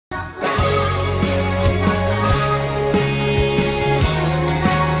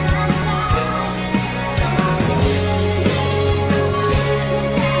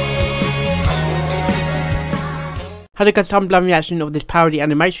Had a Tumblr reaction of this parody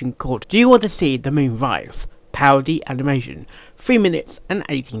animation called Do You Want to See the Moon Rise? Parody animation. 3 minutes and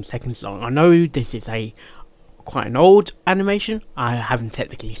 18 seconds long. I know this is quite an old animation. I haven't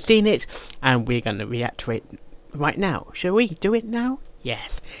technically seen it, and we're going to react to it right now. Shall we do it now?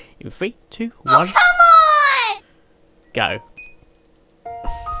 Yes. In 3, 2, 1. Oh, come on! Go.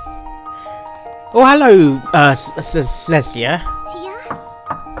 Oh, hello, Celestia.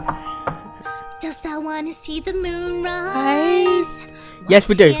 Does I want to see the moon rise? Yes,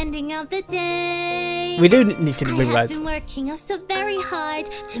 we do. Ending of the day. We do need to see the moon rise. I've been working so very hard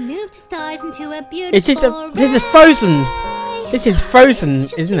to move the stars into a beautiful This is Frozen. This is Frozen,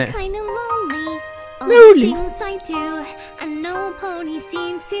 isn't it? Kind of lonely. All Lonely. the things I do, and no pony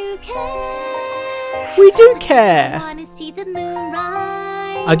seems to care. We do care. I want to see the moon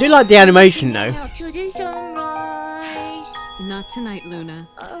rise. I do like the animation though. Out to the sunrise. Not tonight, Luna.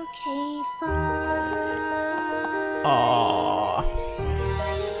 Okay, fine. Aww.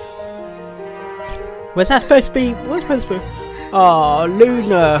 Was that supposed to be? What's supposed to be? Aww,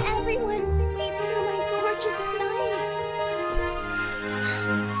 Luna. Does everyone sleep through my gorgeous night?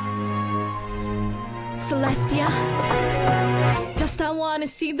 Celestia, dost thou wanna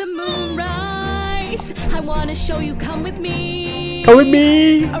see the moon rise? I wanna show you, come with me. Come with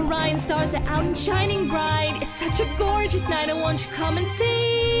me. Orion stars are out and shining bright. It's such a gorgeous night, I want you to come and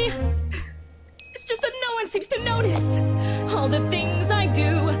see. It's just that no one seems to notice all the things I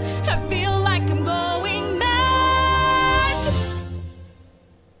do. I feel like I'm going mad.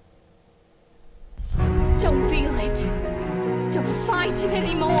 Don't feel it. Don't fight it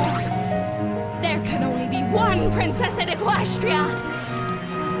anymore. There can only be one princess in Equestria.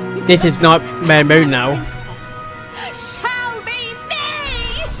 This is not Mary Moon now. Princess shall be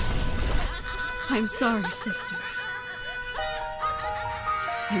me. I'm sorry, sister.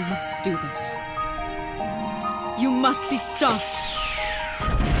 I must do this. You must be stopped.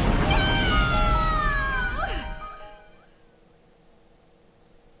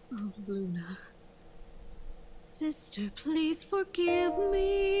 Oh, Luna. Sister, please forgive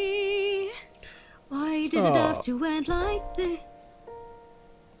me. Why did it have to end like this?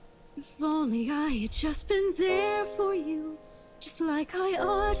 If only I had just been there for you, just like I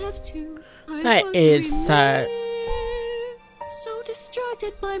ought have to. That is sad. So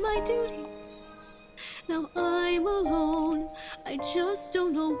distracted by my duties. Now I'm alone. I just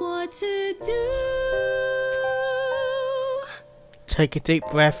don't know what to do. Take a deep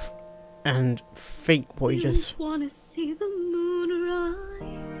breath and think what you just. Wanna see the moon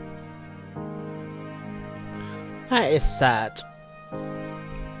rise? That is sad.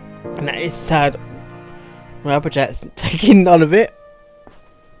 And that is sad. My Applejack's taking none of it.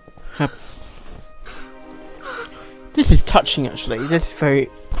 This is touching actually. This is very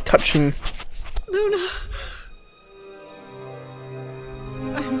touching. Luna,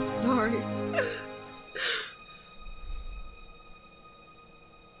 I'm sorry.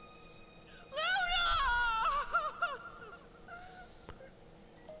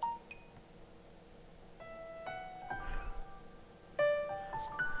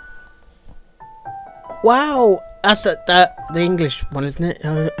 Wow, that's the English one, isn't it?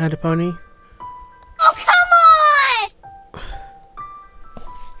 Had a pony. Oh, come on!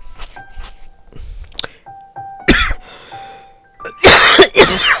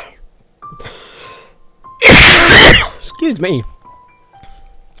 Excuse me.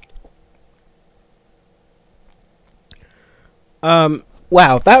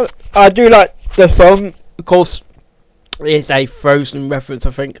 Wow, that I do like the song. Of course, it's a Frozen reference,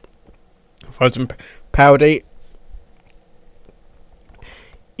 I think. Frozen parody.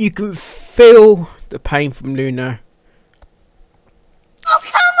 You can feel the pain from Luna. Oh,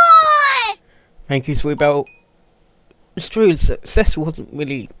 come on! Thank you, Sweetbell. It's true, Cecil wasn't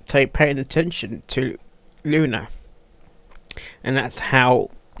really paying attention to Luna, and that's how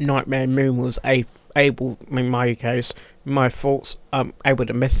Nightmare Moon was able, in my case, my thoughts, able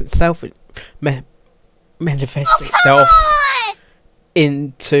to manifest itself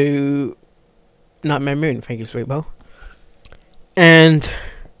into Nightmare Moon. Thank you, Sweetbell. And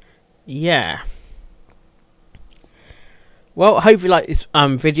yeah. Well, I hope you like this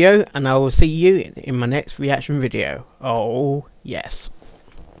video, and I will see you in my next reaction video. Oh yes.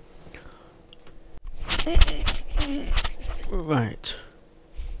 Right.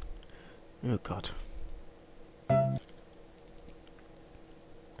 Oh god.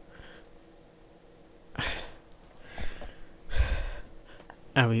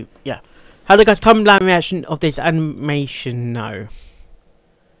 Yeah. How do you guys Tumblr reaction of this animation now?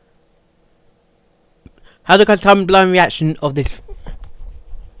 How do you guys Tumblr reaction of this